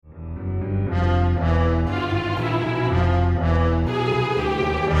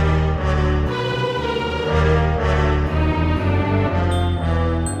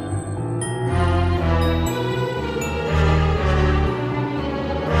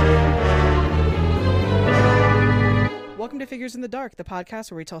to Figures in the Dark, the podcast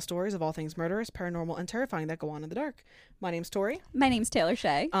where we tell stories of all things murderous, paranormal, and terrifying that go on in the dark. My name's Tori. My name's Taylor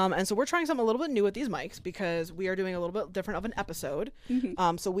Shay. And so we're trying something a little bit new with these mics because we are doing a little bit different of an episode.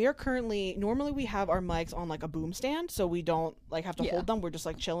 So we are normally we have our mics on like a boom stand, so we don't like have to hold them. We're just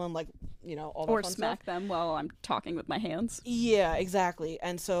like chilling, like, you know, all that Or fun smack stuff. them while I'm talking with my hands. Yeah, exactly.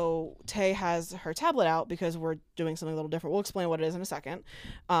 And so Tay has her tablet out because we're doing something a little different. We'll explain what it is in a second.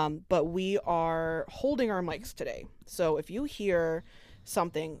 But we are holding our mics today. So if you hear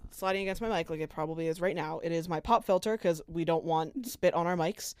something sliding against my mic, like it probably is right now, it is my pop filter because we don't want spit on our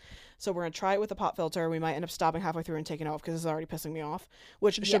mics. So we're going to try it with a pop filter. We might end up stopping halfway through and taking it off because it's already pissing me off,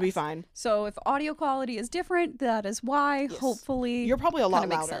 which should be fine. So if audio quality is different, that is why. Yes. Hopefully, You're probably a lot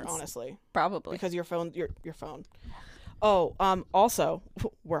makes louder, sense. honestly, Probably. because your phone. Oh, also,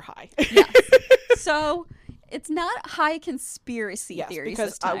 we're high. So it's not high conspiracy Yes, theories because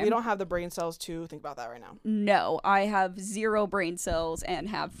this time. we don't have the brain cells to think about that right now. No, I have 0 brain cells and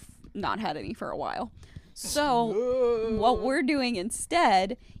have not had any for a while. So what we're doing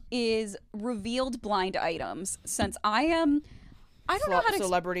instead is revealed blind items. Since I don't know how to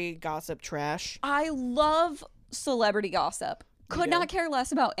Celebrity gossip trash. I love celebrity gossip. Could do? not care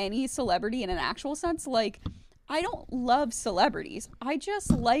less about any celebrity in an actual sense. Like, I don't love celebrities. I just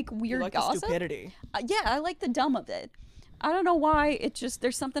like You weird like the gossip. stupidity. Yeah, I like the dumb of it. I don't know why. It just,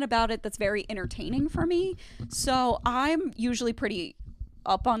 there's something about it that's very entertaining for me. So I'm usually pretty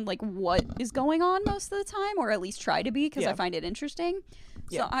up on like what is going on most of the time, or at least try to be, because I find it interesting.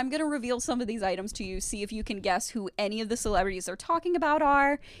 Yeah. So I'm going to reveal some of these items to you, see if you can guess who any of the celebrities they're talking about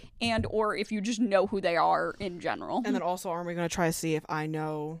are, and or if you just know who they are in general. And then also, aren't we going to try to see if I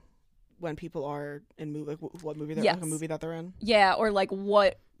know when people are in movie, like what movie they're Yes. like a movie that they're in? Yeah, or like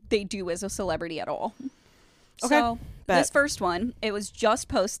what they do as a celebrity at all. Okay, So bet. this first one, it was just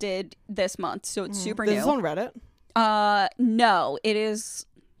posted this month, so it's super This new. is on Reddit. No, it is.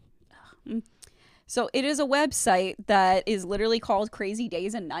 So it is a website that is literally called Crazy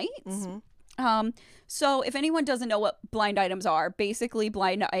Days and Nights. So if anyone doesn't know what blind items are, basically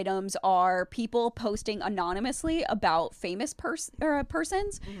blind items are people posting anonymously about famous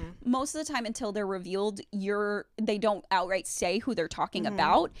persons. Most of the time, until they're revealed, they don't outright say who they're talking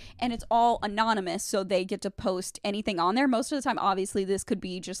about, and it's all anonymous, so they get to post anything on there. Most of the time, obviously, this could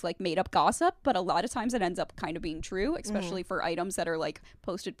be just like made up gossip, but a lot of times it ends up kind of being true, especially for items that are like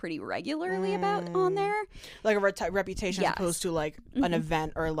posted pretty regularly about on there. Like a reputation as opposed to like an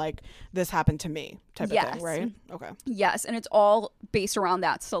event or like this happened to me type of thing, right? Okay. Yes, and it's all based around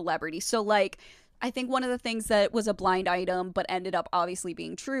that celebrity. So, like, I think one of the things that was a blind item but ended up obviously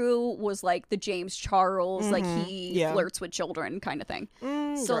being true was, like, the James Charles, like, he flirts with children kind of thing.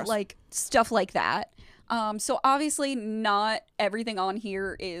 So, gross. like, stuff like that. So, obviously, not everything on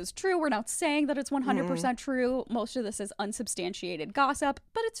here is true. We're not saying that it's 100% true. Most of this is unsubstantiated gossip,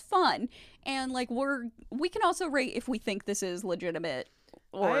 but it's fun. And, like, we can also rate if we think this is legitimate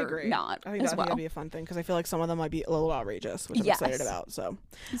or I agree. not I think as well. that'd be a fun thing because I feel like some of them might be a little outrageous, which I'm Yes. excited about. So,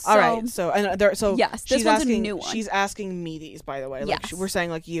 all right. So, Yes, this she's one's a asking. new one. She's asking me these, by the way. Like Yes. we're saying,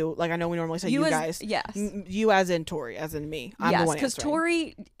 like you. Like I know we normally say you as- guys. Yes. You as in Tori, as in me. I'm the Yes, one because answering.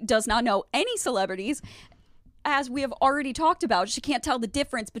 Tori does not know any celebrities. As we have already talked about, she can't tell the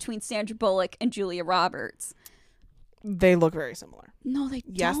difference between Sandra Bullock and Julia Roberts. They look very similar. No, they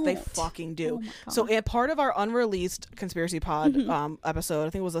Yes, don't. they fucking do. Oh my God. So, a part of our unreleased conspiracy pod episode,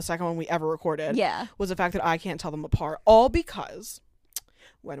 I think it was the second one we ever recorded, Yeah. was the fact that I can't tell them apart. All because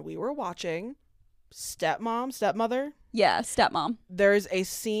when we were watching Stepmother, Yeah, stepmom. there's a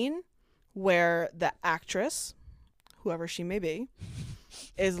scene where the actress, whoever she may be,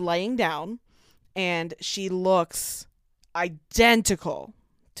 is laying down and she looks identical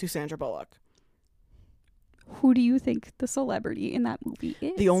to Sandra Bullock. Who do you think the celebrity in that movie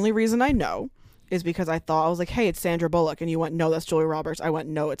is? The only reason I know is because I was like, hey, it's Sandra Bullock. And you went, no, that's Julia Roberts. I went,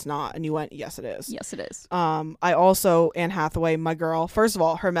 no, it's not. And you went, yes, it is. Yes, it is. I also, Anne Hathaway, my girl. First of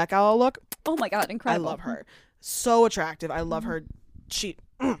all, her Met Gala look, Oh my God, incredible. I love her. So attractive. I love her.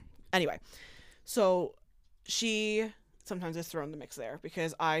 Anyway, so she sometimes is thrown in the mix there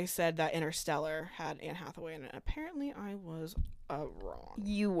because I said that Interstellar had Anne Hathaway in it. Apparently, I was wrong.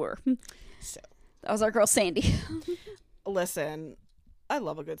 You were. So, That was our girl Sandy. listen, I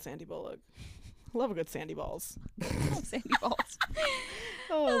love a good Sandy Bullock. I love a good Sandy Balls. Sandy Balls.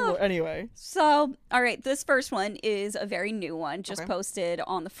 Oh, Lord. Anyway. So, all right, this first one is a very new one, just Okay. posted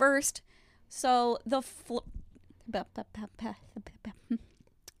on the 1st. So,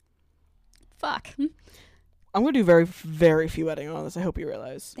 fuck. I'm gonna do very, very few editing on this. I hope you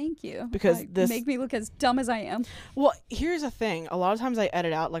realize. Thank you. Because this make me look as dumb as I am. Well, here's the thing. A lot of times I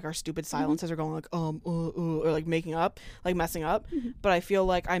edit out like our stupid silences or going like or like making up, like messing up. But I feel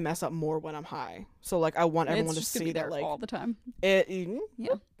like I mess up more when I'm high. So like I want everyone to see that like all the time. It.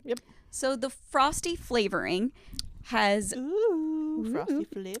 Yeah. Yep. So the frosty flavoring has frosty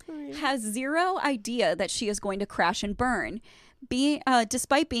flavoring has zero idea that she is going to crash and burn.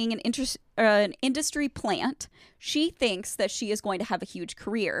 Despite being an industry plant, she thinks that she is going to have a huge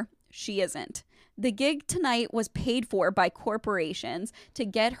career. She isn't. The gig tonight was paid for by corporations to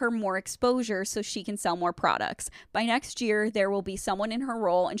get her more exposure so she can sell more products. By next year, there will be someone in her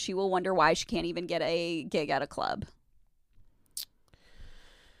role, and she will wonder why she can't even get a gig at a club.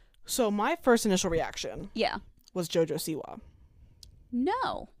 So my first initial reaction was JoJo Siwa.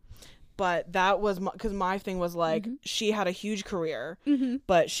 No. But that was because my thing was like she had a huge career,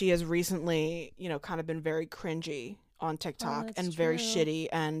 but she has recently, kind of been very cringy on TikTok and very shitty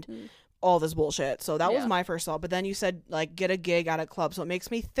and all this bullshit. So that was my first thought. But then you said like get a gig at a club, so it makes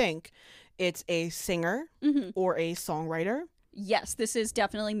me think it's a singer or a songwriter. Yes, this is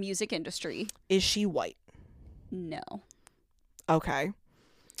definitely music industry. Is she white? No. Okay.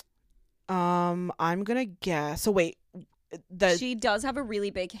 I'm gonna guess. So wait. She does have a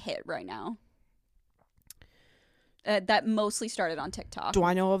really big hit right now. That mostly started on TikTok. Do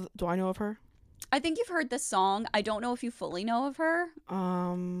I know of her? I think you've heard this song. I don't know if you fully know of her.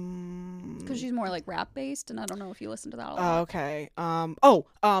 Because she's more like rap based, and I don't know if you listen to that a lot. Okay. Oh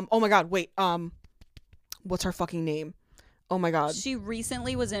my God. Wait. What's her fucking name? Oh my God. She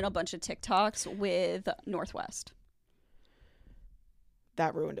recently was in a bunch of TikToks with Northwest.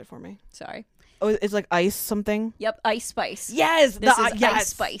 That ruined it for me. Sorry. Oh, it's like Ice something? Yep, Ice Spice. Yes! This is Ice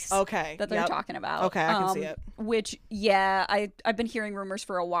Spice. Okay. That they're talking about. Okay, I can see it. Which, yeah, I've been hearing rumors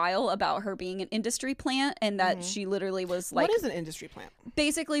for a while about her being an industry plant and that she literally was like... What is an industry plant?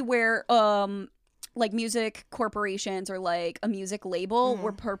 Basically where, like, music corporations or, like, a music label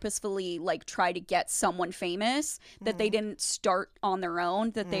were purposefully, like, try to get someone famous that they didn't start on their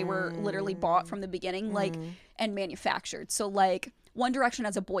own, that they were literally bought from the beginning, like, and manufactured. So, like... One Direction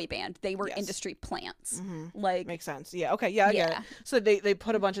as a boy band, they were industry plants. Like makes sense. Yeah. Okay. Yeah. I get it. So they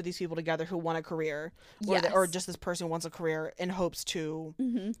put a bunch of these people together who want a career, or just this person wants a career in hopes to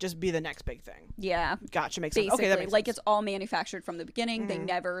just be the next big thing. Yeah. Gotcha. Makes Basically, sense. Okay, that makes like sense. it's all manufactured from the beginning. They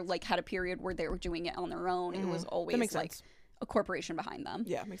never like had a period where they were doing it on their own. It was always like a corporation behind them.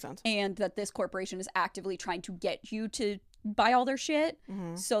 Yeah, makes sense. And that this corporation is actively trying to get you to buy all their shit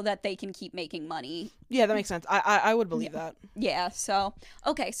so that they can keep making money. Yeah, that makes sense. I would believe that. Yeah, so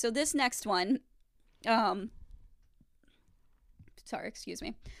okay, so this next one sorry, excuse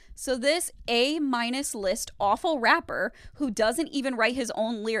me. So this A- list awful rapper who doesn't even write his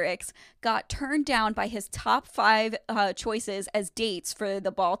own lyrics got turned down by his top 5 choices as dates for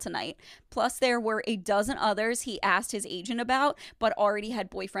the ball tonight. Plus there were a dozen others he asked his agent about but already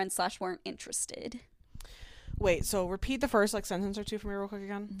had boyfriends / weren't interested. Wait, so repeat the first like sentence or two for me real quick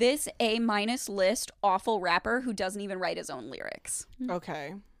again. This A- list awful rapper who doesn't even write his own lyrics.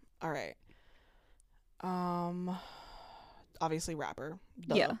 Okay. All right. Obviously rapper.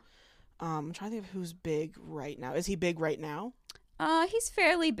 Duh. Yeah. I'm trying to think of who's big right now. Is he big right now? He's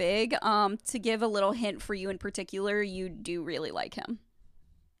fairly big. To give a little hint for you in particular, you do really like him.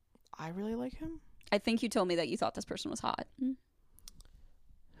 I really like him? I think you told me that you thought this person was hot. Who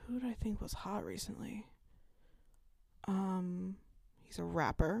did I think was hot recently? He's a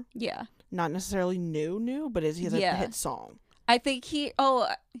rapper. Yeah. Not necessarily new, but he has a hit song. I think he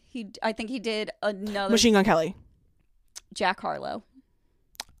did another Machine Gun Kelly. Jack Harlow.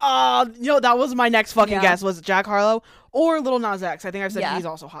 That was my next fucking guess was Jack Harlow or Lil Nas X. I think I've said he's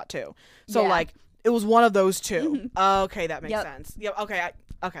also hot too. So like it was one of those two. Okay, that makes sense. Yep. Okay.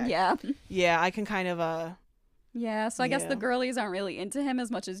 Okay. Yeah. Yeah, I can kind of Yeah, so I guess the girlies aren't really into him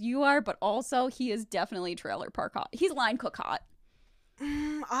as much as you are, but also he is definitely trailer park hot. He's line cook hot.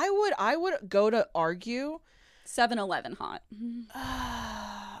 I would go to argue 7-Eleven hot.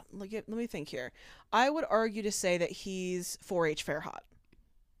 Let me think here. I would argue to say that he's 4-H fair hot.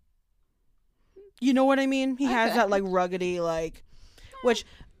 You know what I mean? He has that like ruggedy like, which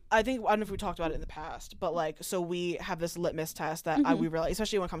I think, I don't know if we talked about it in the past, but like, so we have this litmus test that we realize,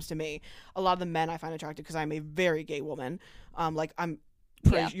 especially when it comes to me, a lot of the men I find attractive because I'm a very gay woman. Like I'm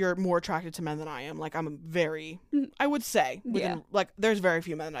pretty, you're more attracted to men than I am. Like I'm very, I would say, like there's very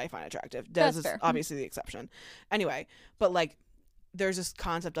few men that I find attractive. Des is obviously the exception. Anyway, but like there's this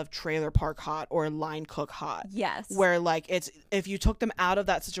concept of trailer park hot or line cook hot. Yes. Where like it's, if you took them out of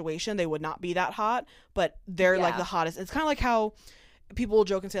that situation, they would not be that hot, but they're like the hottest. It's kind of like how people will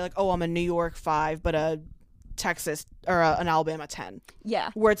joke and say like, oh, I'm a New York 5, but a Texas or an Alabama 10,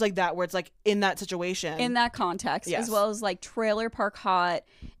 Yeah. where it's like that, where it's like in that situation. In that context, Yes. as well as like Trailer Park Hot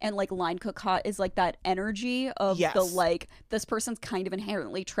and like Line Cook Hot is like that energy of Yes. the like this person's kind of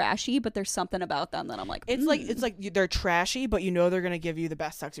inherently trashy, but there's something about them that I'm like, it's like they're trashy, but you know they're gonna give you the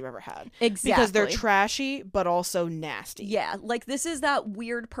best sex you've ever had. exactly, Because they're trashy, but also nasty. yeah, like this is that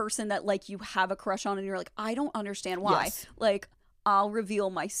weird person that like you have a crush on and you're like, I don't understand why. Yes. Like, I'll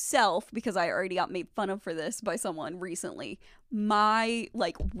reveal myself because I already got made fun of for this by someone recently. My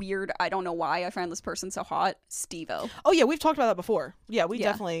like weird, I don't know why I find this person so hot, Steve-O. Oh yeah, we've talked about that before. Yeah, we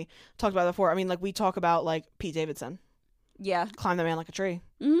Yeah. definitely talked about that before. I mean, like we talk about like Pete Davidson, Yeah. climb the man like a tree,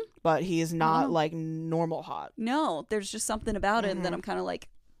 Mhm. but he is not Wow. like normal hot. No, there's just something about him that Mhm. I'm kind of like,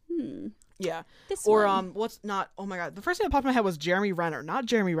 Yeah. this Or one. what's not? Oh my god, the first thing that popped in my head was Jeremy Renner, not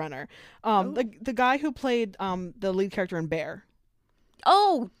Jeremy Renner. Oh. The guy who played the lead character in Bear.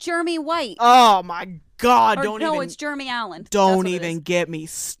 Oh, Jeremy White. Oh my god, Or, don't no, even it's Jeremy Allen. That's don't what it even is. get me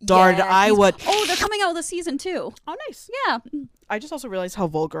started. Yeah, I he's- would. Oh, they're coming out with a season 2. Oh nice. Yeah. I just also realized how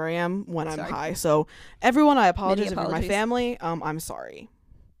vulgar I am when I'm Sorry. high. So everyone, I apologize if you're my apologies. family. I'm sorry.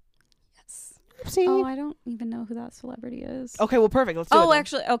 Yes. Oopsie. Oh, I don't even know who that celebrity is. Okay, well, perfect. Let's do it. Oh, then.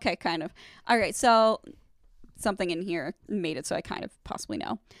 actually, okay, kind of. All right, so something in here made it so I kind of possibly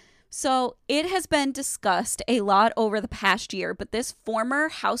know. So it has been discussed a lot over the past year, but this former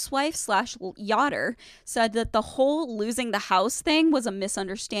housewife / yachter said that the whole losing the house thing was a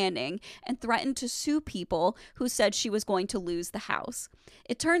misunderstanding and threatened to sue people who said she was going to lose the house.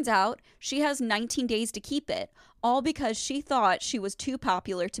 It turns out she has 19 days to keep it, all because she thought she was too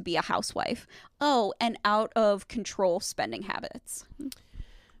popular to be a housewife. Oh, and out of control spending habits.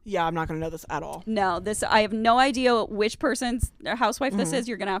 Yeah, I'm not gonna know this at all. No, this I have no idea which person's housewife this is.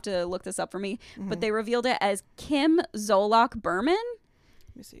 You're gonna have to look this up for me. But they revealed it as Kim Zolak Berman.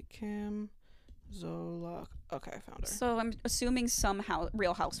 Let me see. Kim Zolak. Okay, I found her. So I'm assuming somehow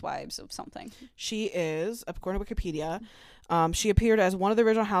Real Housewives of something. She is, according to Wikipedia, she appeared as one of the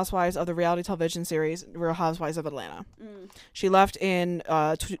original housewives of the reality television series Real Housewives of Atlanta. She left in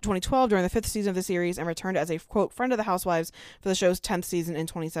 2012 during the 5th season of the series and returned as a, quote, friend of the housewives for the show's 10th season in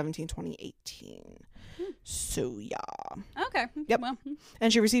 2017-2018. So, yeah. Okay. Yep. Well,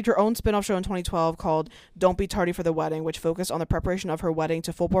 And she received her own spin-off show in 2012 called Don't Be Tardy for the Wedding, which focused on the preparation of her wedding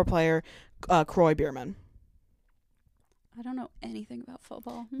to football player Croy Bierman. I don't know anything about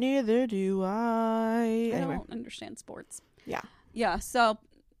football. Neither do I. I Anyway, don't understand sports. yeah. Yeah. So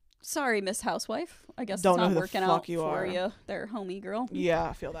sorry, Miss Housewife. I guess Don't it's know not who the working fuck out you for are. you, there, homie girl. Yeah,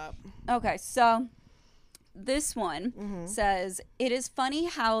 I feel that. Okay, so this one says, it is funny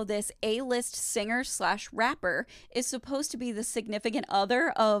how this A-list singer / rapper is supposed to be the significant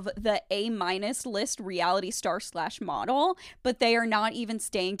other of the A- list reality star / model, but they are not even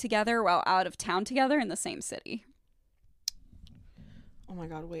staying together while out of town together in the same city. Oh my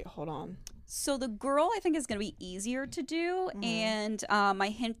god, wait, hold on. So the girl I think is going to be easier to do, and my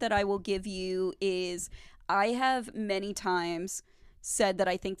hint that I will give you is I have many times said that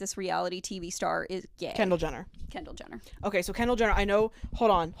I think this reality TV star is gay. Kendall Jenner. Kendall Jenner. Okay, so Kendall Jenner, I know.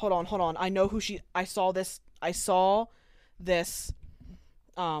 Hold on. I know who she. I saw this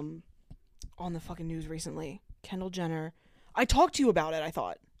on the fucking news recently. Kendall Jenner. I talked to you about it, I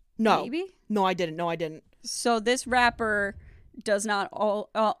thought. No. Maybe? No, I didn't. So this rapper does not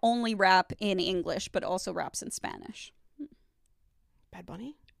only rap in English, but also raps in Spanish. Bad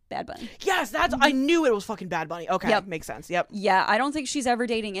Bunny? Bad Bunny. Yes, that's. I knew it was fucking Bad Bunny. Okay, Yep. makes sense. Yep. Yeah, I don't think she's ever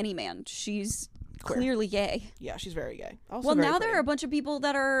dating any man. She's Queer. clearly gay. Yeah, she's very gay. Also Well, very now there pretty. are a bunch of people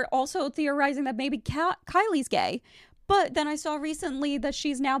that are also theorizing that maybe Kylie's gay. But then I saw recently that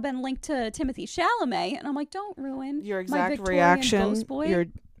she's now been linked to Timothy Chalamet, and I'm like, don't ruin Your my exact Victorian reaction. ghost boy. Your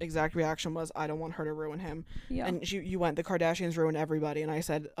exact reaction was, I don't want her to ruin him. Yeah. And you went, the Kardashians ruin everybody. And I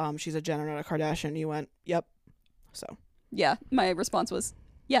said, she's a Jenner, not a Kardashian. You went, yep. So, Yeah, my response was,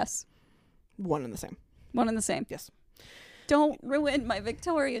 yes, one and the same. one and the same. Yes. Don't ruin my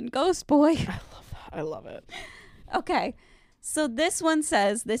Victorian ghost boy. I love it. Okay. So this one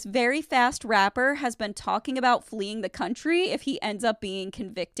says this very fast rapper has been talking about fleeing the country if he ends up being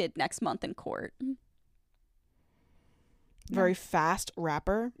convicted next month in court. Very fast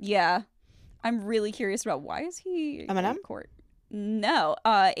rapper. Yeah. I'm really curious about why is he Eminem? in court? No.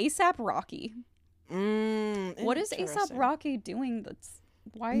 ASAP Rocky. What is ASAP Interesting. Rocky doing that's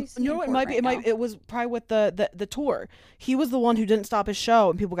why is he You know in what? court right now? It was probably with the tour. He was the one who didn't stop his show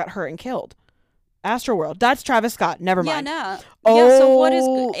and people got hurt and killed. Astroworld. That's Travis Scott. Never mind. Yeah, no. Yeah, so what is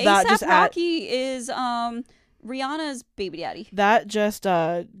that ASAP just Rocky is Rihanna's baby daddy. That just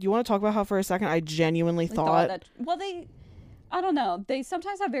you want to talk about how for a second I genuinely I thought that well I don't know. They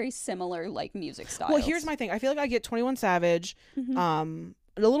sometimes have very similar like music styles. Well, here's my thing. I feel like I get 21 Savage, a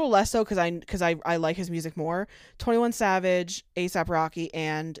little less so because I like his music more. 21 Savage, ASAP Rocky,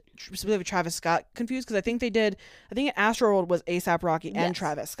 and specifically Travis Scott confused because I think Astroworld was ASAP Rocky and Yes.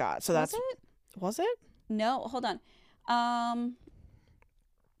 Travis Scott. So was it? No, hold on.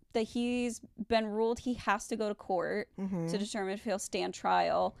 That he's been ruled he has to go to court to determine if he'll stand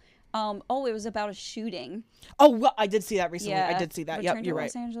trial. It was about a shooting. Oh, well, I did see that recently. Yeah, I did see that. returned Yep, to you're right.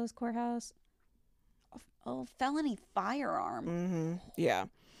 Los Angeles courthouse. Oh, felony firearm. Yeah.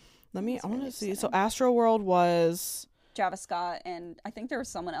 I That's want really to see. So sad. Astroworld was. Travis Scott, and I think there was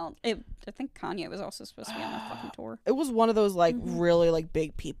someone else. I think Kanye was also supposed to be on that fucking tour. It was one of those like really like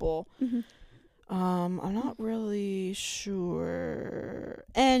big people. Mhm. I'm not really sure.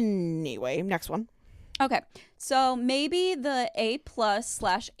 Anyway, next one. Okay, so maybe the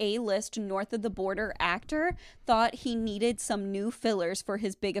A+/A-list north of the border actor thought he needed some new fillers for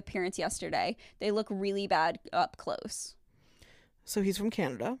his big appearance yesterday. They look really bad up close. So he's from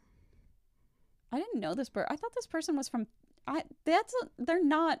Canada. I didn't know this I thought this person was from. They're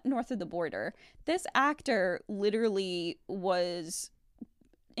not north of the border. This actor literally was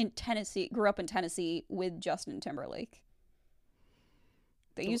in Tennessee, grew up in Tennessee with Justin Timberlake.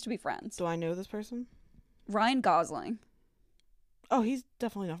 They used to be friends. Do I know this person? Ryan Gosling. Oh, he's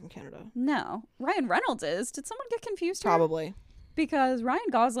definitely not from Canada. No. Ryan Reynolds is. Did someone get confused here? Probably. Because Ryan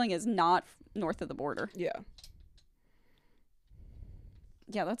Gosling is not north of the border. Yeah.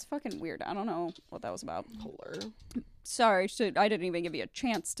 Yeah, that's fucking weird. I don't know what that was about. Hello. Sorry, I didn't even give you a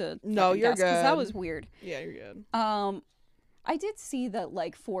chance to. No, fucking you're guess, 'cause that good. was weird. Yeah, you're good. I did see that,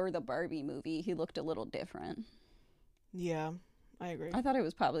 like, for the Barbie movie, he looked a little different. Yeah, I agree. I thought it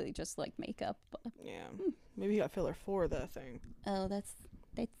was probably just like makeup. But... Yeah. Maybe he got filler for the thing. Oh, that's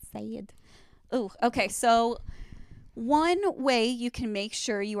sad. Oh, okay. So one way you can make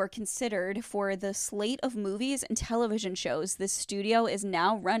sure you are considered for the slate of movies and television shows this studio is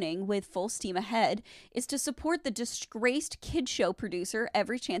now running with full steam ahead is to support the disgraced kid show producer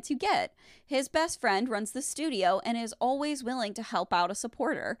every chance you get. His best friend runs the studio and is always willing to help out a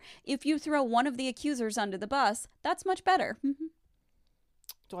supporter. If you throw one of the accusers under the bus, that's much better.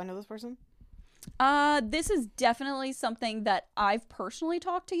 Do I know this person? This is definitely something that I've personally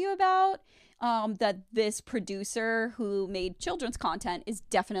talked to you about. That this producer who made children's content is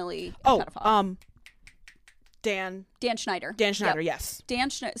definitely a pedophile. Dan Schneider. Dan Schneider, Yep. yes.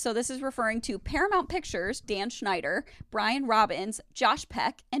 Dan Schneider. So this is referring to Paramount Pictures, Dan Schneider, Brian Robbins, Josh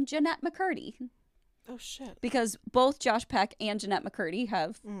Peck, and Jeanette McCurdy. Oh shit. Because both Josh Peck and Jeanette McCurdy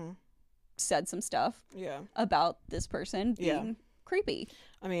have said some stuff Yeah. about this person being creepy.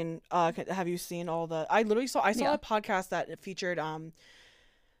 I mean, have you seen all the? I saw Yeah. a podcast that featured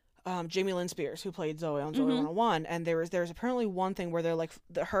Jamie Lynn Spears, who played Zoe on Zoe 101, and there's apparently one thing where they're like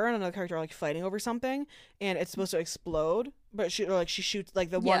her and another character are like fighting over something, and it's supposed to explode, but she shoots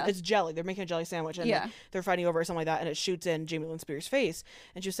like the one, it's jelly. They're making a jelly sandwich, and they're fighting over it or something like that, and it shoots in Jamie Lynn Spears' face.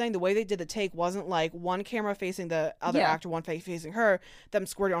 And she was saying the way they did the take wasn't like one camera facing the other actor, one facing her, them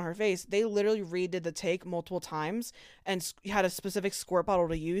squirting on her face. They literally redid the take multiple times and had a specific squirt bottle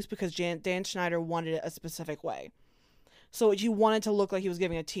to use because Dan Schneider wanted it a specific way. So he wanted to look like he was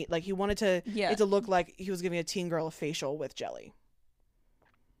giving a teen, like he wanted to it to look like he was giving a teen girl a facial with jelly.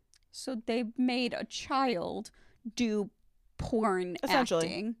 So they made a child do porn Essentially.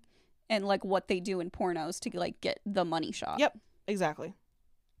 acting and like what they do in pornos to like get the money shot. Yep, exactly.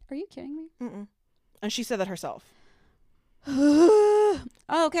 Are you kidding me? Mm-mm. And she said that herself.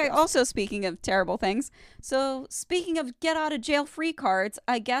 Okay, also speaking of terrible things. So speaking of get out of jail free cards,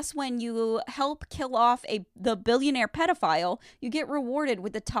 I guess when you help kill off the billionaire pedophile, you get rewarded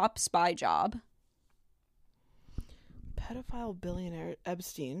with the top spy job. Pedophile billionaire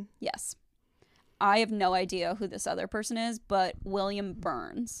Epstein. Yes. I have no idea who this other person is, but William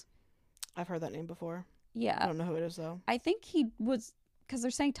Burns. I've heard that name before. Yeah. I don't know who it is though. I think he was, because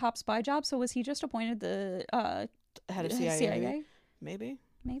they're saying top spy job, so was he just appointed the Head of CIA? Maybe.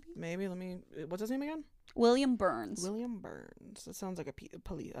 Let me. What's his name again? William Burns. William Burns. That sounds like a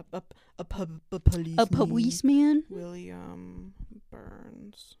police. A policeman. William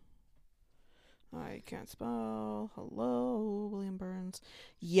Burns. I can't spell. Hello, William Burns.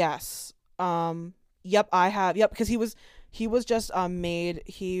 Yes. Yep, I have. Yep, because he was just made.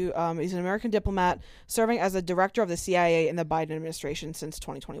 He's an American diplomat serving as a director of the CIA in the Biden administration since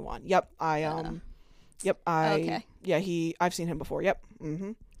 2021. Yep, Okay. Yeah, I've seen him before. Yep.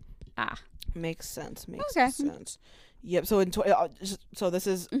 Ah. Makes sense. Makes Okay. sense. Yep. So so this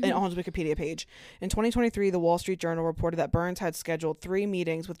is on his Wikipedia page. In 2023, the Wall Street Journal reported that Burns had scheduled 3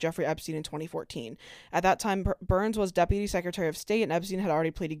 meetings with Jeffrey Epstein in 2014. At that time, Burns was Deputy Secretary of State, and Epstein had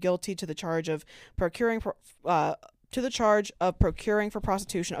already pleaded guilty to the charge of procuring for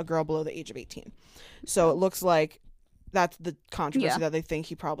prostitution a girl below the age of 18. So it looks like that's the controversy that they think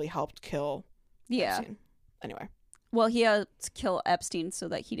he probably helped kill. Yeah. Epstein. Anyway. Well, he had to kill Epstein so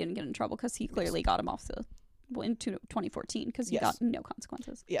that he didn't get in trouble because he clearly got him off in 2014 because he got no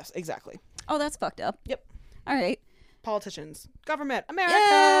consequences. Yes, exactly. Oh, that's fucked up. Yep. All right. Politicians. Government. America.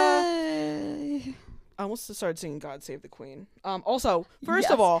 Yay. I almost started singing God Save the Queen. Also, first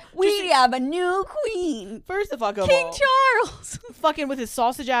of all, we have a new queen. First of all, King Charles. Fucking with his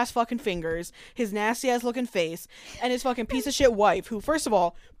sausage ass fucking fingers, his nasty ass looking face, and his fucking piece of shit wife, who, first of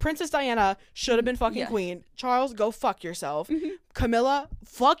all, Princess Diana should have been fucking queen. Charles, go fuck yourself. Camilla,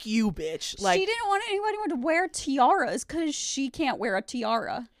 fuck you, bitch. Like, she didn't want anybody to wear tiaras because she can't wear a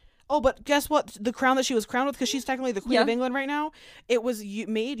tiara. Oh, but guess what? The crown that she was crowned with, because she's technically the Queen of England right now, it was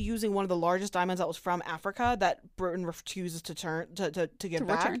made using one of the largest diamonds that was from Africa that Britain refuses to give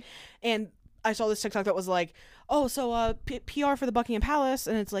back. And I saw this TikTok that was like, oh, so PR for the Buckingham Palace,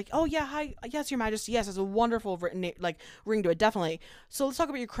 and it's like, oh yeah, hi, yes, Your Majesty, yes, it's a wonderful ring to it, definitely. So let's talk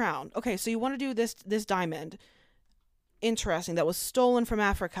about your crown. Okay, so you want to do this diamond, interesting, that was stolen from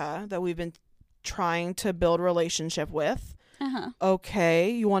Africa, that we've been trying to build a relationship with.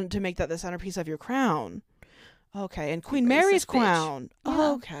 Okay, you want to make that the centerpiece of your crown. Okay, and Queen Mary's crown.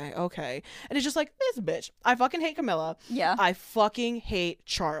 Yeah. Okay. And it's just like, this bitch. I fucking hate Camilla. Yeah. I fucking hate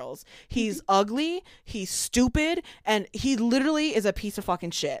Charles. He's ugly, he's stupid, and he literally is a piece of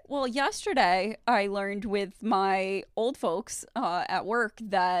fucking shit. Well, yesterday I learned with my old folks at work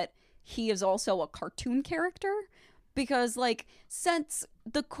that he is also a cartoon character. Because, like, since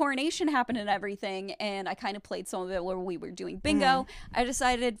the coronation happened and everything, and I kind of played some of it where we were doing bingo, I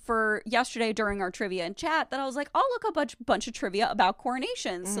decided for yesterday during our trivia and chat that I was like, I'll look up a bunch of trivia about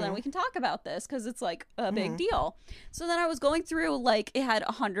coronations so then we can talk about this because it's, like, a big deal. So then I was going through, like, it had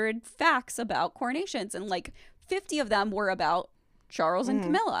 100 facts about coronations, and, like, 50 of them were about Charles and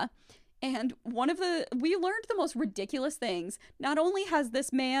Camilla. And we learned the most ridiculous things. Not only has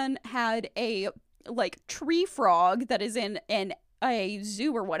this man had a tree frog that is in a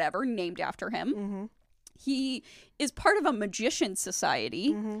zoo or whatever named after him. He is part of a magician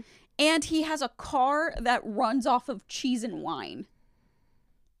society, and he has a car that runs off of cheese and wine.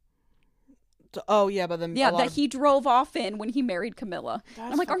 Oh yeah, but then that he drove off in when he married Camilla.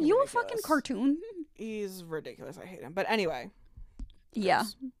 I'm like, are you ridiculous. A fucking cartoon? He's ridiculous. I hate him. But anyway, yeah.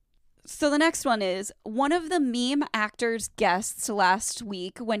 So the next one is, one of the meme actor's guests last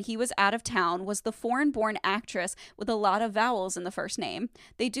week when he was out of town was the foreign-born actress with a lot of vowels in the first name.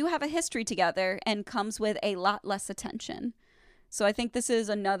 They do have a history together and comes with a lot less attention. So I think this is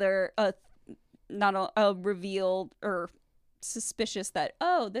another, not a reveal or suspicious that,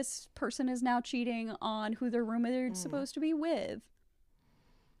 oh, this person is now cheating on who their roommate's supposed to be with.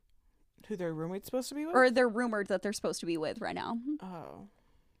 Who their roommate's supposed to be with? Or they're rumored that they're supposed to be with right now. Oh.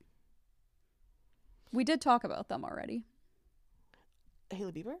 We did talk about them already.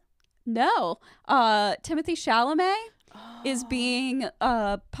 Hailey Bieber? No. Timothy Chalamet is being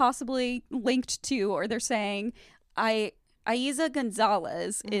possibly linked to, or they're saying, Aiza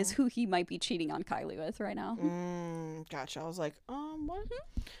Gonzalez is who he might be cheating on Kylie with right now. Gotcha. I was like, what?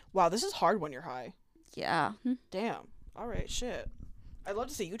 Wow, this is hard when you're high. Yeah. Damn. All right, shit. I'd love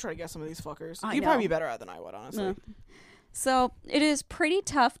to see you try to guess some of these fuckers. You'd probably be better at it than I would, honestly. So, it is pretty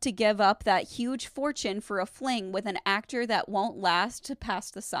tough to give up that huge fortune for a fling with an actor that won't last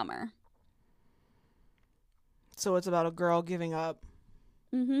past the summer. So, it's about a girl giving up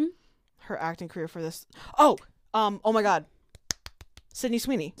her acting career for this. Oh my God. Sydney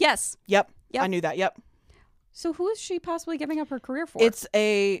Sweeney. Yes. Yep. I knew that. Yep. So, who is she possibly giving up her career for?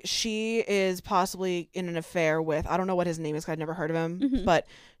 She is possibly in an affair with, I don't know what his name is because I've never heard of him, but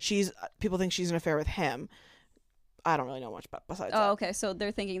people think she's in an affair with him. I don't really know much besides that. Oh, okay. So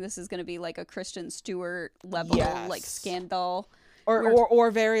they're thinking this is going to be like a Kristen Stewart level, like scandal, or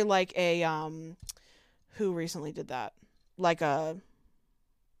very like a who recently did that, like a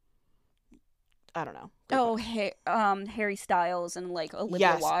I don't know. Oh, Harry Styles and like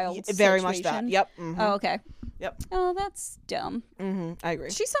Olivia Wilde. Very situation. much that. Yep. Oh, okay. Yep. Oh, that's dumb. I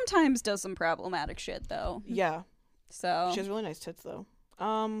agree. She sometimes does some problematic shit though. Yeah. So she has really nice tits though.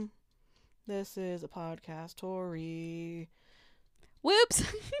 This is a podcast, Tori. Whoops.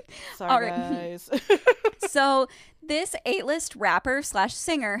 Sorry, guys. So, this A-list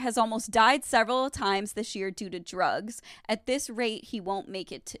rapper/singer has almost died several times this year due to drugs. At this rate, he won't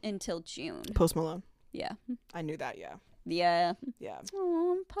make it until June. Post Malone. Yeah. I knew that. Yeah. Yeah. Yeah.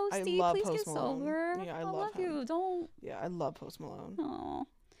 Oh, Posty, love please Post get Malone. sober. Yeah, I I love love him. you. Don't. Yeah. I love Post Malone. Oh.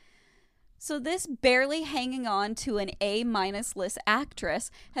 So this barely hanging on to an A-minus list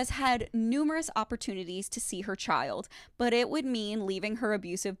actress has had numerous opportunities to see her child, but it would mean leaving her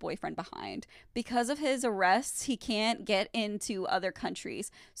abusive boyfriend behind. Because of his arrests, he can't get into other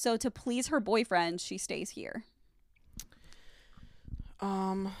countries. So to please her boyfriend, she stays here.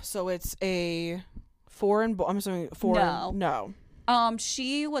 So it's a foreign. I'm assuming foreign. No.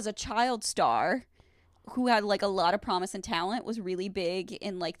 She was a child star who had like a lot of promise and talent, was really big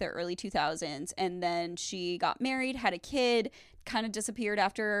in like the early 2000s, and then she got married, had a kid, kind of disappeared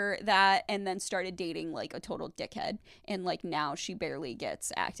after that, and then started dating like a total dickhead, and like now she barely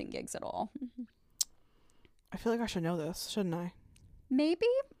gets acting gigs at all. I feel like I should know this, shouldn't I? Maybe.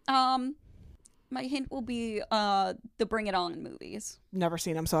 My hint will be the Bring It On movies. Never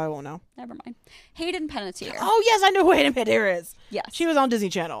seen them, so I won't know. Never mind. Hayden Panettiere. Oh yes, I know who Hayden Panettiere is. Yes. She was on Disney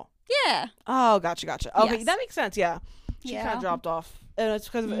Channel. Yeah. Oh, gotcha. Okay, Yes. that makes sense. Yeah, she Yeah. kind of dropped off, and it's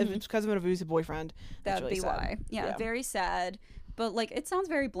because of it's because of an abusive boyfriend. That'd really be sad. why. Yeah, very sad. But like, it sounds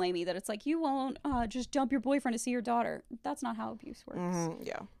very blamey that it's like you won't just dump your boyfriend to see your daughter. That's not how abuse works.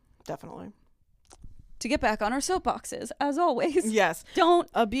 Yeah, definitely. To get back on our soapboxes, as always. Yes, Don't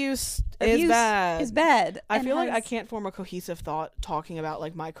abuse is bad. Is bad. I and feel like I can't form a cohesive thought talking about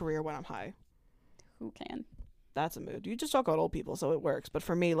like my career when I'm high. Who can? That's a mood. You just talk about old people, so it works. But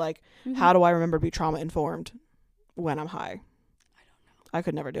for me, like, how do I remember to be trauma informed when I'm high? I don't know. I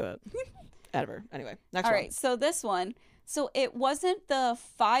could never do it. Ever. Anyway, next All one. right, so this one. So it wasn't the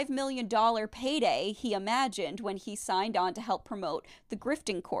 $5 million payday he imagined when he signed on to help promote the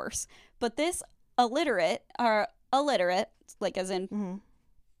grifting course. But this illiterate, like as in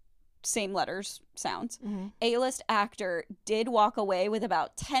same letters, sounds, A-list actor did walk away with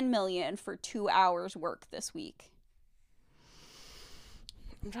about $10 million for 2 hours work this week.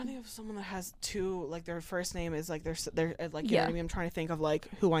 I'm trying to think of someone that has two, like their first name is like they're like, you know what I mean? I'm trying to think of like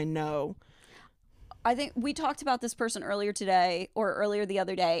who I know. I think we talked about this person earlier the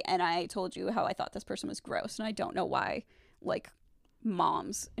other day, and I told you how I thought this person was gross, and I don't know why, like,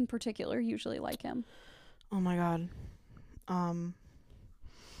 moms in particular usually like him. Oh my god.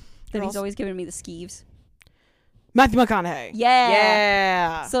 That he's always giving me the skeeves. Matthew McConaughey.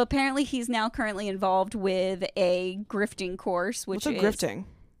 Yeah. So apparently he's now currently involved with a grifting course, which What's a grifting?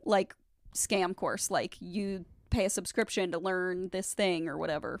 Like scam course. Like you pay a subscription to learn this thing or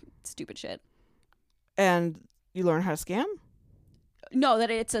whatever. Stupid shit. And you learn how to scam? No, that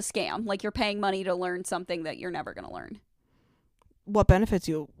it's a scam. Like you're paying money to learn something that you're never going to learn. What benefits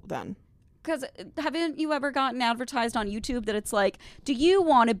you then? Because haven't you ever gotten advertised on YouTube that it's like, do you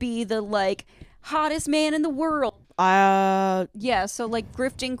want to be the like hottest man in the world? Yeah, so like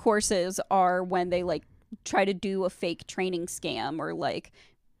grifting courses are when they like try to do a fake training scam or like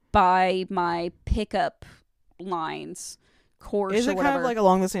buy my pickup lines course. Is or it whatever. kind of like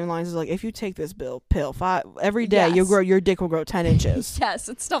along the same lines as like if you take this pill every day, Yes. your dick will grow 10 inches. Yes,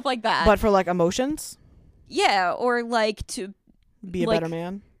 it's stuff like that. But for like emotions, yeah, or like to be a like, better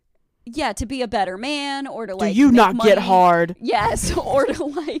man. Yeah, to be a better man or to like do you make not money. get hard? Yes, or to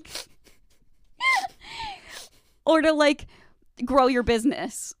like or to like grow your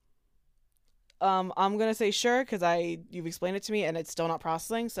business. I'm gonna say sure because you've explained it to me and it's still not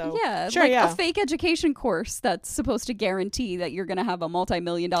processing. So Yeah, sure, like yeah. a fake education course that's supposed to guarantee that you're gonna have a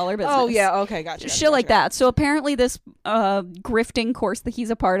multi-million-dollar business. Oh yeah, okay, gotcha. Shit like that. So apparently this grifting course that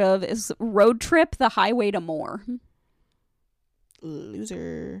he's a part of is Road Trip: The Highway to More.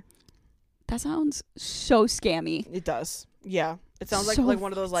 Loser. That sounds so scammy. It does. Yeah, it sounds So like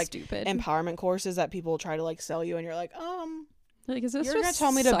one of those like stupid empowerment courses that people try to like sell you, and you're like, Like, is this you're gonna just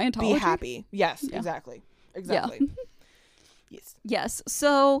tell me to be Scientology? happy. Yes, Yeah. exactly. Yes. Yes.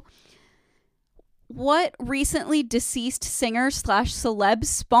 So, what recently deceased singer/celeb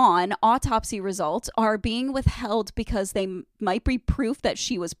spawn autopsy results are being withheld because they might be proof that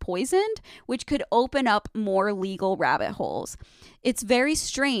she was poisoned, which could open up more legal rabbit holes. It's very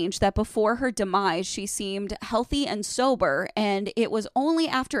strange that before her demise, she seemed healthy and sober, and it was only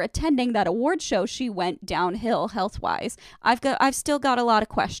after attending that award show she went downhill health-wise. I've still got a lot of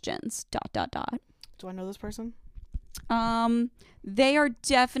questions. ... Do I know this person? They are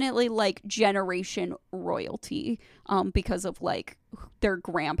definitely like generation royalty, because of like their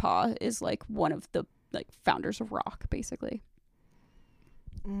grandpa is like one of the like founders of rock, basically.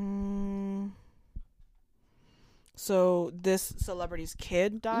 So this celebrity's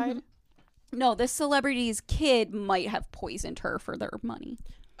kid died? No, this celebrity's kid might have poisoned her for their money.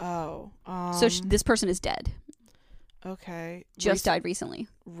 Oh. So this person is dead. Okay. Just died recently.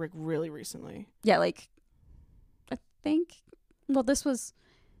 Really recently. Yeah, like I think. Well, this was.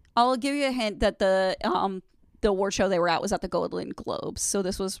 I'll give you a hint that the award show they were at was at the Golden Globes. So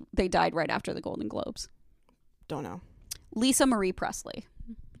they died right after the Golden Globes. Don't know. Lisa Marie Presley.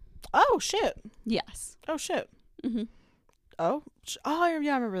 Oh shit. Yes. Oh shit. Mm-hmm. Oh. Yeah, I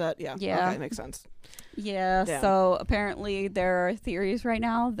remember that. Yeah. Yeah. Okay, makes sense. Yeah. Damn. So apparently there are theories right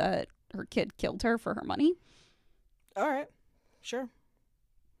now that her kid killed her for her money. All right. Sure.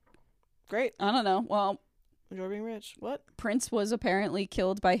 Great. I don't know. Well, Enjoy being rich. What? Prince was apparently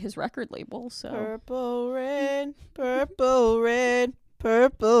killed by his record label. So Purple rain, purple rain,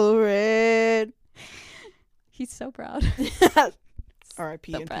 purple rain. he's so proud.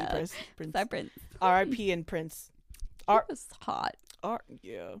 R.I.P. So and proud. Prince. That Prince. R.I.P. and Prince. He was hot.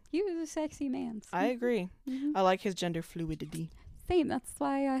 Yeah. He was a sexy man. I agree. Mhm. I like his gender fluidity. Same. That's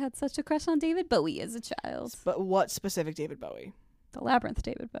why I had such a crush on David Bowie as a child. But what specific David Bowie? The Labyrinth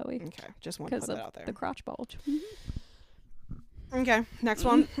David Bowie. Okay, just want to put Because that of out there. the crotch bulge. Okay, next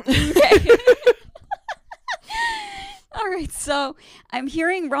one. Okay. All right, so I'm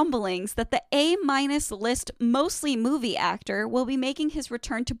hearing rumblings that the A-minus list mostly movie actor will be making his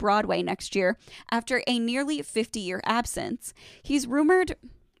return to Broadway next year after a nearly 50-year absence. He's rumored...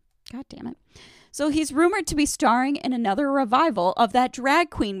 God damn it. So he's rumored to be starring in another revival of that drag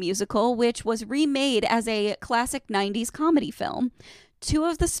queen musical, which was remade as a classic 90s comedy film. Two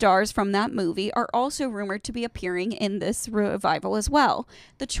of the stars from that movie are also rumored to be appearing in this revival as well.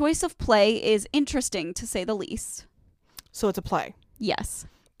 The choice of play is interesting, to say the least. So it's a play Yes.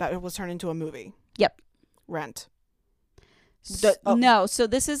 that was turned into a movie. Yep. Rent. No, so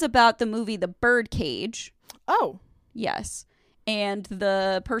this is about the movie The Birdcage. Oh. Yes. And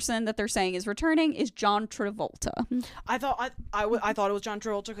the person that they're saying is returning is John Travolta. I thought I thought it was John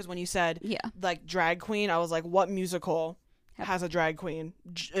Travolta because when you said Yeah. like drag queen, I was like, what musical has a drag queen?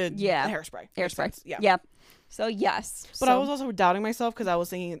 Yeah. Hairspray. Makes Hairspray. sense. Yeah. Yep. So yes. But I was also doubting myself because I was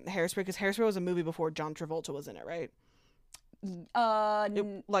thinking Hairspray because Hairspray was a movie before John Travolta was in it, right?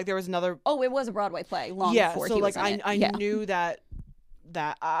 Like there was another. Oh, it was a Broadway play long Yeah. before So he like was in it. I Yeah. knew that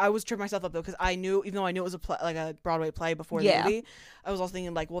I was tripping myself up though because I knew even though I knew it was a play, like a Broadway play before the Yeah. movie, I was also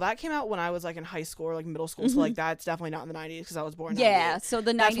thinking like, well, that came out when I was like in high school or like middle school, so like that's definitely not in the 90s because I was born. In Yeah. 98. So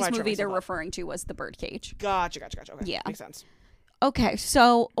the That's why I 90s tripped movie they're myself up. referring to was The Birdcage. Gotcha. Okay. Yeah. Makes sense. Okay,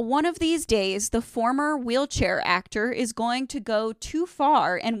 so one of these days, the former wheelchair actor is going to go too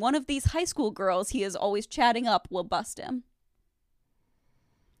far, and one of these high school girls he is always chatting up will bust him.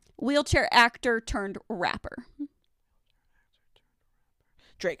 Wheelchair actor turned rapper.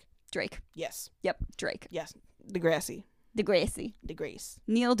 Drake. Yes. Yes. Yep, Drake. Yes. Degrassi. DeGrasse.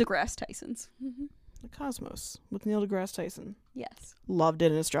 Neil deGrasse Tyson's. The Cosmos with Neil deGrasse Tyson. Yes. Loved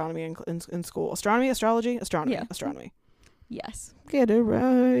it in astronomy in school. Astronomy, astrology, astronomy, Yeah. astronomy. Yes. Get it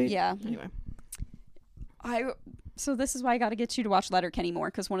right. Yeah. Anyway. So this is why I got to get you to watch Letterkenny more,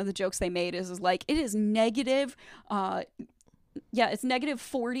 because one of the jokes they made is like it is negative. It's negative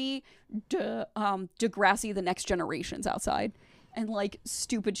 40 Degrassi the Next Generation's outside, and like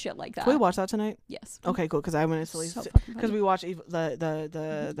stupid shit like that. Can we watch that tonight? Yes. Okay, cool. Because I went to So fucking because funny. we watched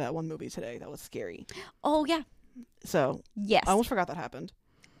the that one movie today that was scary. Oh yeah. So Yes. I almost forgot that happened.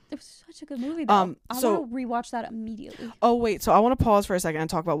 It was such a good movie though. I so- want to rewatch that immediately. Oh wait, so I want to pause for a second and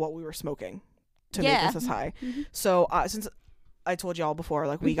talk about what we were smoking to make Yeah. us this high. Mhm. So since I told y'all before,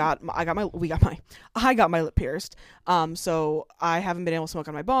 like I got my lip pierced. So I haven't been able to smoke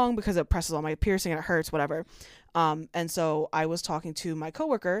on my bong because it presses on my piercing and it hurts, whatever. And so I was talking to my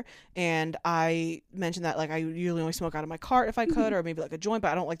coworker and I mentioned that like I usually only smoke out of my cart if I could, or maybe like a joint,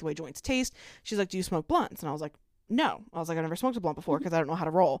 but I don't like the way joints taste. She's like, "Do you smoke blunts?" And I was like, no. I was like, I never smoked a blunt before because I don't know how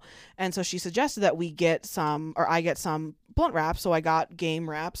to roll. And so she suggested that I get some blunt wraps. So I got game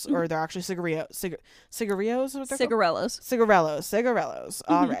wraps, or they're actually cigarillos. Cigarillos? What they're called? Cigarellos. Cigarellos.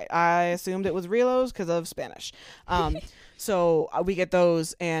 All right. I assumed it was relos because of Spanish. So we get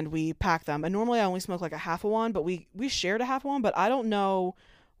those and we pack them. And normally I only smoke like a half of one, but we shared a half of one, but I don't know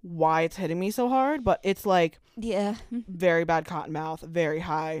why it's hitting me so hard, but it's like Yeah. very bad cotton mouth, very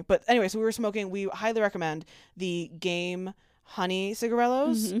high. But anyway, so we were smoking. We highly recommend the Game Honey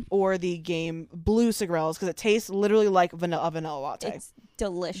cigarellos or the Game Blue cigarellos because it tastes literally like a vanilla latte. It's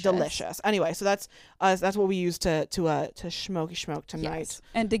delicious. Delicious. Anyway, so that's what we use to smoke tonight. Yes.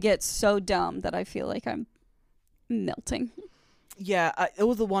 And to get so dumb that I feel like I'm melting. Yeah, it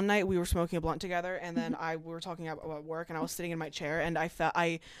was the one night we were smoking a blunt together, and then we were talking about work, and I was sitting in my chair, and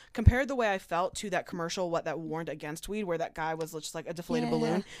I compared the way I felt to that commercial that warned against weed, where that guy was just like a deflated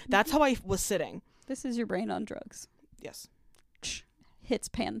balloon. That's how I was sitting. This is your brain on drugs. Yes. Hits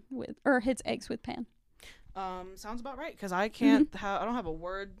eggs with pan. Sounds about right, because I can't I don't have a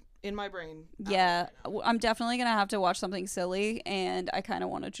word in my brain. Yeah, I'm definitely gonna have to watch something silly, and I kind of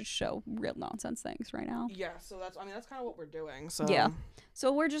want to just show real nonsense things right now. Yeah, so that's kind of what we're doing. So Yeah,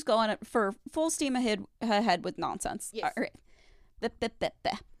 so we're just going for full steam ahead with nonsense. Yes. All right.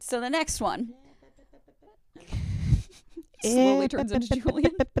 So the next one slowly turns into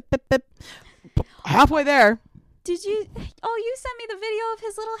Julian. Halfway there. Did you? Oh, you sent me the video of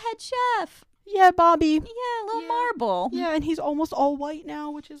his little head chef. Yeah, Bobby. Yeah, little marble. Yeah, and he's almost all white now,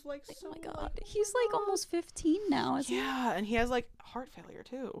 which is like so. Oh my god, he's like almost 15 now. Isn't he? Yeah, and he has like heart failure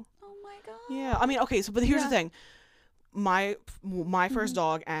too. Oh my god. Yeah, I mean, okay, so but here's the thing. My first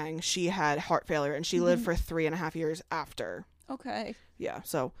dog, Ang, she had heart failure, and she lived for 3.5 years after. Okay. Yeah,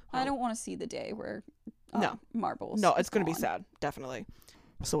 so I don't want to see the day where no marbles. No, it's gonna be sad, definitely.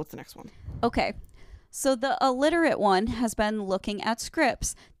 So what's the next one? Okay. So the illiterate one has been looking at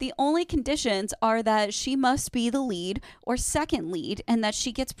scripts. The only conditions are that she must be the lead or second lead and that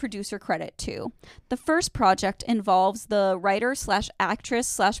she gets producer credit too. The first project involves the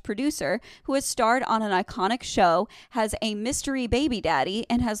writer/actress/producer who has starred on an iconic show, has a mystery baby daddy,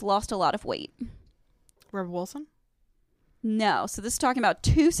 and has lost a lot of weight. Rebel Wilson? No. So this is talking about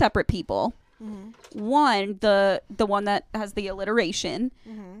two separate people. One, the one that has the alliteration,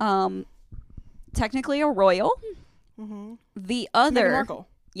 technically a royal. The other, Meghan Markle.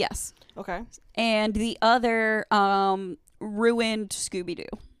 yes, Okay. and the other ruined Scooby-Doo.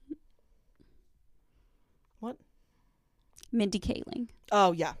 What? Mindy Kaling.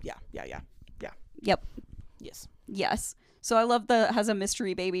 Oh yeah. Yep. Yes. So I love has a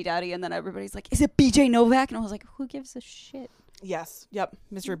mystery baby daddy, and then everybody's like, "Is it BJ Novak?" And I was like, "Who gives a shit?" Yes. Yep.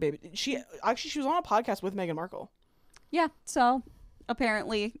 Mr. Baby. She was on a podcast with Meghan Markle. Yeah. So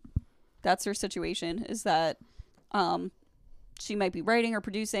apparently, that's her situation. Is that she might be writing or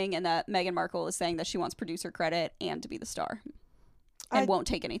producing, and that Meghan Markle is saying that she wants producer credit and to be the star, and won't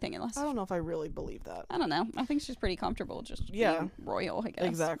take anything unless. I don't know if I really believe that. I don't know. I think she's pretty comfortable just being royal, I guess.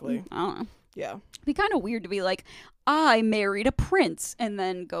 Exactly. I don't know. Yeah. It'd be kind of weird to be like, I married a prince and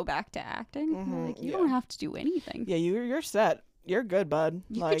then go back to acting. Like, you don't have to do anything. Yeah, you're set. You're good, bud.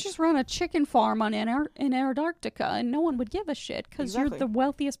 You could just run a chicken farm in Antarctica and no one would give a shit because you're the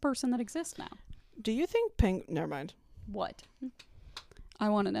wealthiest person that exists now. Do you think never mind. What? I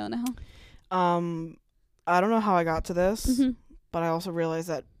want to know now. I don't know how I got to this, but I also realized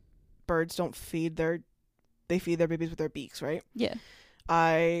that birds don't feed they feed their babies with their beaks, right? Yeah.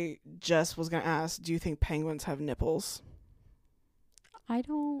 I just was going to ask, do you think penguins have nipples? I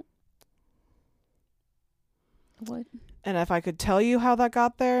don't. What? And if I could tell you how that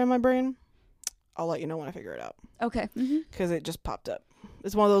got there in my brain, I'll let you know when I figure it out. Okay. Because it just popped up.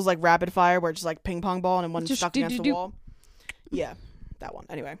 It's one of those like rapid fire where it's just like ping pong ball and one's stuck against the wall. Yeah, that one.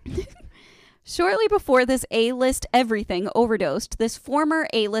 Anyway. Shortly before this A-list everything overdosed, this former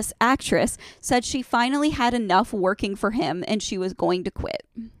A-list actress said she finally had enough working for him and she was going to quit.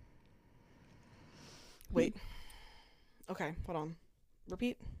 Wait. Okay, hold on.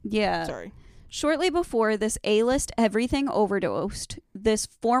 Repeat? Yeah. Sorry. Shortly before this A-list everything overdosed, this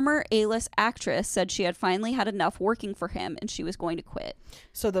former A-list actress said she had finally had enough working for him and she was going to quit.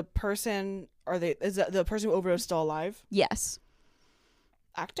 So the person, is the person who overdosed still alive? Yes.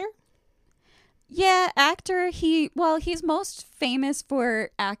 Actor? Yeah, actor. He's most famous for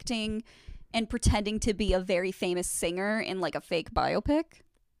acting and pretending to be a very famous singer in like a fake biopic.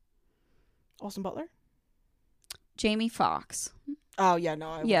 Austin Butler? Jamie Foxx. Oh, yeah,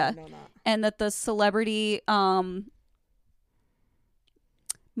 no, I wouldn't know that. And that the celebrity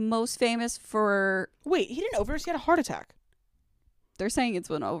most famous for... Wait, he didn't overdose, he had a heart attack. They're saying it's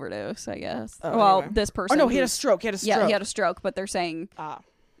an overdose, I guess. Anyway. This person... Oh, no, he had a stroke. Yeah, he had a stroke, but they're saying...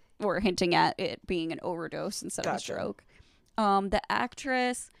 or hinting at it being an overdose instead of a stroke. The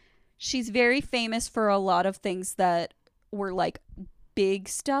actress, she's very famous for a lot of things that were like big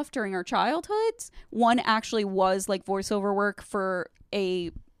stuff during her childhoods. One actually was like voiceover work for a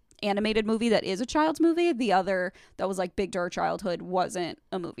animated movie that is a child's movie. The other that was like big to her childhood wasn't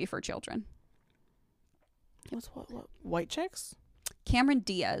a movie for children. What's what? White Chicks? Cameron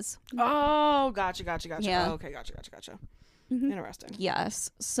Diaz. Oh, gotcha. Yeah. Oh, okay, gotcha. Interesting.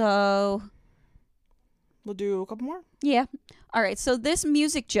 Yes. So we'll do a couple more. Yeah. All right. So this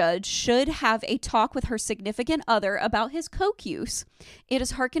music judge should have a talk with her significant other about his coke use. It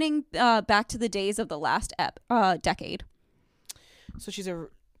is hearkening back to the days of the last decade. So she's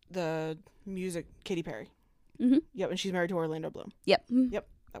the music Katy Perry. Mm-hmm. Yep, and she's married to Orlando Bloom. Yep. Yep,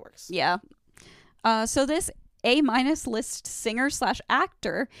 that works. Yeah. So this A- list singer /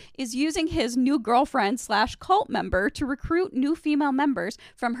 actor is using his new girlfriend / cult member to recruit new female members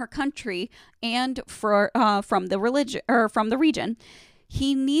from her country and from the region.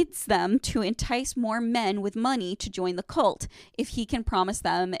 He needs them to entice more men with money to join the cult. If he can promise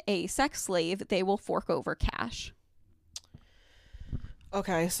them a sex slave, they will fork over cash.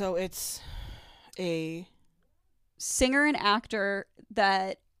 Okay, so it's a singer and actor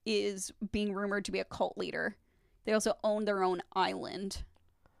that is being rumored to be a cult leader. They also own their own island.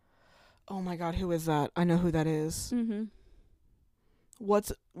 Oh my god, who is that? I know who that is. Mm-hmm.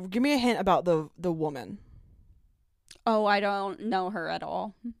 Give me a hint about the woman. Oh, I don't know her at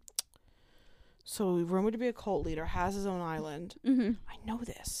all. So rumored to be a cult leader, has his own island. Mm-hmm. I know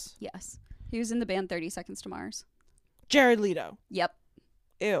this. Yes. He was in the band 30 Seconds to Mars. Jared Leto. Yep.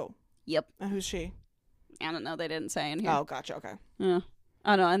 Ew. Yep. And who's she? I don't know. They didn't say in here. Oh, gotcha. Okay. Yeah.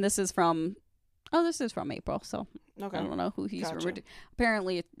 I know. And this is from April. So Okay. I don't know who he's Gotcha. rumored to.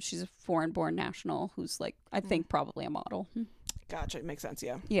 Apparently, she's a foreign-born national who's like, I think probably a model. Gotcha. It makes sense.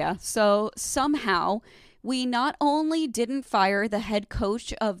 Yeah. Yeah. So somehow we not only didn't fire the head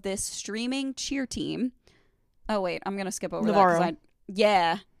coach of this streaming cheer team. Oh, wait. I'm going to skip over Navarro. that.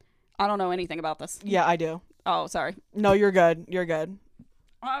 Yeah. I don't know anything about this. Yeah, I do. Oh, sorry. No, you're good. You're good.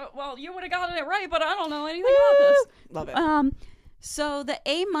 Well, you would have gotten it right, but I don't know anything about this. Love it. So the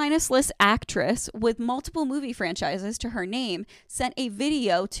A- list actress with multiple movie franchises to her name sent a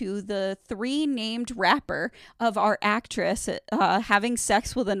video to the 3 named rapper of our actress having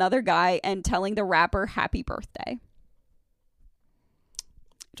sex with another guy and telling the rapper happy birthday.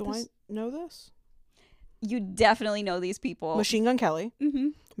 Do I know this? You definitely know these people. Machine Gun Kelly. Mm-hmm.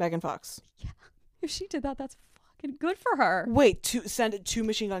 Megan Fox. If she did that, that's fucking good for her. Wait, send it to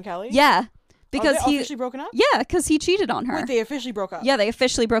Machine Gun Kelly? Yeah. Because Are they officially broken up? Yeah, because he cheated on her. Wait, they officially broke up? Yeah, they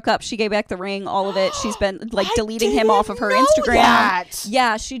officially broke up. She gave back the ring, all of it. She's been like I deleting him off of her didn't know Instagram. that.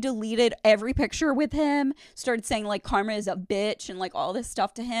 Yeah, she deleted every picture with him. Started saying like Karma is a bitch and like all this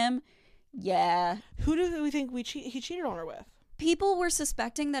stuff to him. Yeah. Who do we think he cheated on her with? People were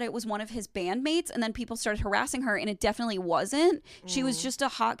suspecting that it was one of his bandmates, and then people started harassing her, and it definitely wasn't. She was just a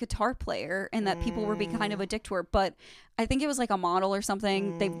hot guitar player, and that people were being kind of a dick to her. But I think it was like a model or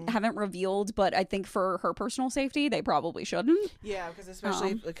something. They haven't revealed, but I think for her personal safety, they probably shouldn't. Yeah, because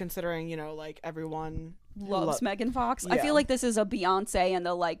especially considering, like everyone Loves Megan Fox. I Yeah. feel like this is a Beyonce and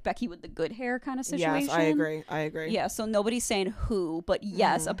the like Becky with the good hair kind of situation. Yes, I agree. Yeah, so nobody's saying who, but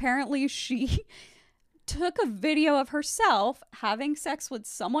yes, apparently she took a video of herself having sex with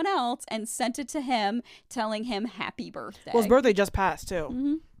someone else and sent it to him, telling him happy birthday. Well, his birthday just passed too.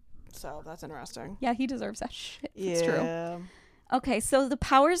 Mm-hmm. So that's interesting. Yeah, he deserves that shit. Yeah. It's true. Okay, so the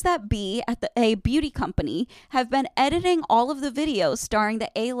powers that be at a beauty company have been editing all of the videos starring the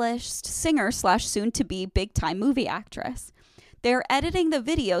A-list singer / soon-to-be big-time movie actress. They're editing the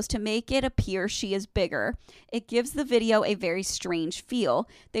videos to make it appear she is bigger. It gives the video a very strange feel.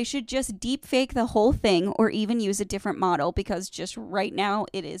 They should just deep fake the whole thing or even use a different model because just right now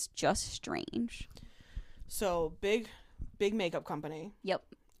it is just strange. So big makeup company. Yep.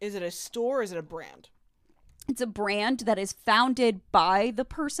 Is it a store or is it a brand? It's a brand that is founded by the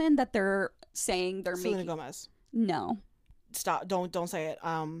person that they're saying they're Selena making. Gomez. No. Stop. Don't say it.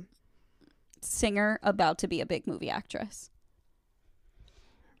 Singer about to be a big movie actress.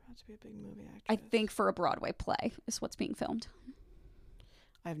 About to be a big movie actress. I think for a Broadway play is what's being filmed.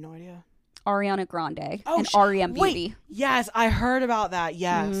 I have no idea. Ariana Grande Oh, and REM Beauty. Wait, yes, I heard about that.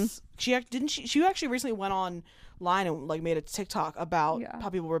 Yes, she actually recently went online and like made a TikTok about how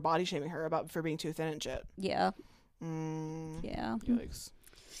people were body shaming her for being too thin and shit. Yeah. Yeah. Yikes.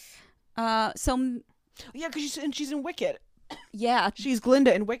 So Yeah, because she's in Wicked. yeah. She's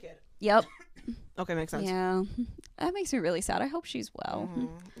Glinda in Wicked. Yep. Okay, makes sense. Yeah. That makes me really sad. I hope she's well.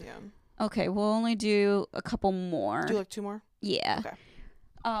 Yeah. Okay, we'll only do a couple more. Do like 2 more? Yeah. Okay.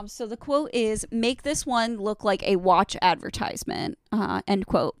 So the quote is, "Make this one look like a watch advertisement." End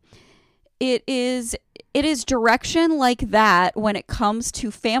quote. It is direction like that when it comes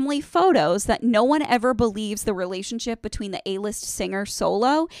to family photos that no one ever believes the relationship between the A-list singer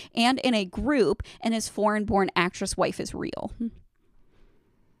solo and in a group and his foreign-born actress wife is real.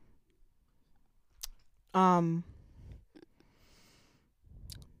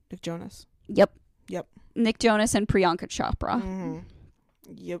 Nick Jonas. Yep. Yep. Nick Jonas and Priyanka Chopra.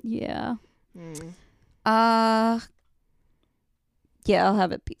 Yep. Yeah. Yeah, I'll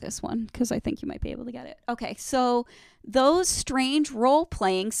have it be this one because I think you might be able to get it. Okay, so those strange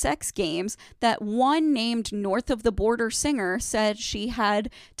role-playing sex games that one named North of the Border singer said she had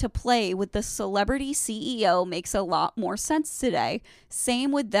to play with the celebrity CEO makes a lot more sense today.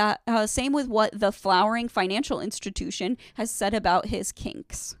 Same with that. Same with what the flowering financial institution has said about his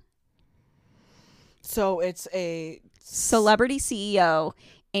kinks. So it's a Celebrity CEO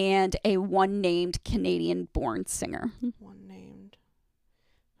and a one-named Canadian-born singer. one named.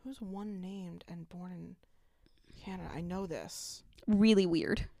 Who's one named and born in Canada? I know this. Really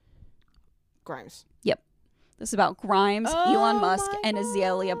weird. Grimes. Yep. This is about Grimes, Oh Elon Musk, my and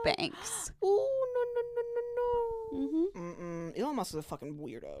Azalea God. Banks. Oh, no. Mm-hmm. Elon Musk is a fucking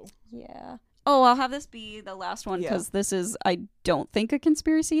weirdo. Yeah. Oh, I'll have this be the last one because this is, I don't think, a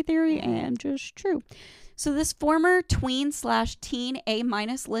conspiracy theory and just true. So this former tween/teen A-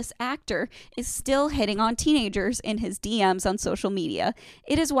 list actor is still hitting on teenagers in his DMs on social media.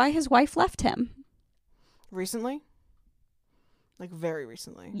 It is why his wife left him. Recently? Like very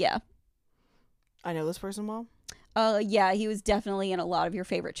recently. Yeah. I know this person well. Yeah, he was definitely in a lot of your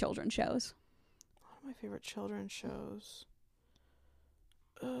favorite children's shows. One of my favorite children's shows.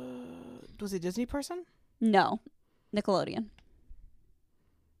 Was he a Disney person? No. Nickelodeon.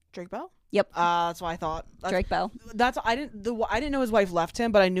 Drake Bell? Yep. That's what I thought. Drake Bell. I didn't know his wife left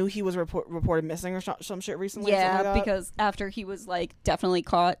him, but I knew he was reported missing or some shit recently. Yeah, something like that. because after he was like definitely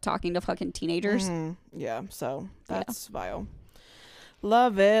caught talking to fucking teenagers. Yeah, so that's vile.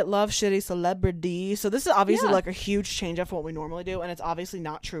 Love it. Love shitty celebrity. So this is obviously like a huge change up from what we normally do, and it's obviously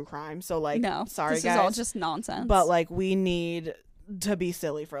not true crime. So like, No, sorry this guys, is all just nonsense. but like we need to be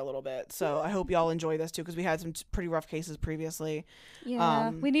silly for a little bit. So I hope y'all enjoy this too, because we had some pretty rough cases previously. yeah,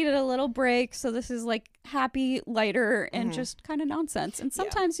 we needed a little break, so this is like happy, lighter, and just kind of nonsense. And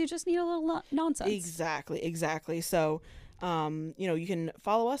sometimes you just need a little nonsense. Exactly. So, you can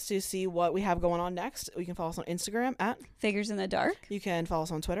follow us to see what we have going on next. You can follow us on Instagram at Figures in the Dark. You can follow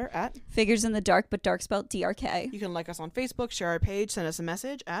us on Twitter at Figures in the Dark, but dark spelled DRK. You can like us on Facebook, share our page, send us a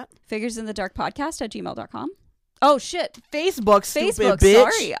message at Figures in the Dark podcast at gmail.com. Oh shit. Facebook, stupid Facebook,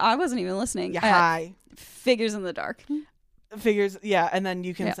 bitch. sorry. I wasn't even listening. Yeah, hi. Figures in the Dark. Figures, yeah, and then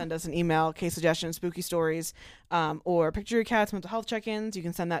you can send us an email, case suggestions, spooky stories, or picture your cats, mental health check-ins. You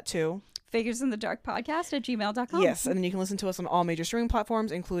can send that too. Figures in the Dark podcast at gmail.com. Yes, and then you can listen to us on all major streaming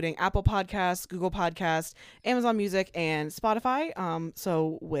platforms, including Apple Podcasts, Google Podcasts, Amazon Music, and Spotify.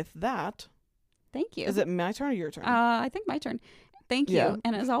 So with that, thank you. Is it my turn or your turn? I think my turn. Thank you. Yeah.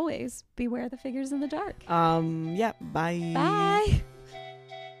 And as always, beware the figures in the dark. Bye. Bye.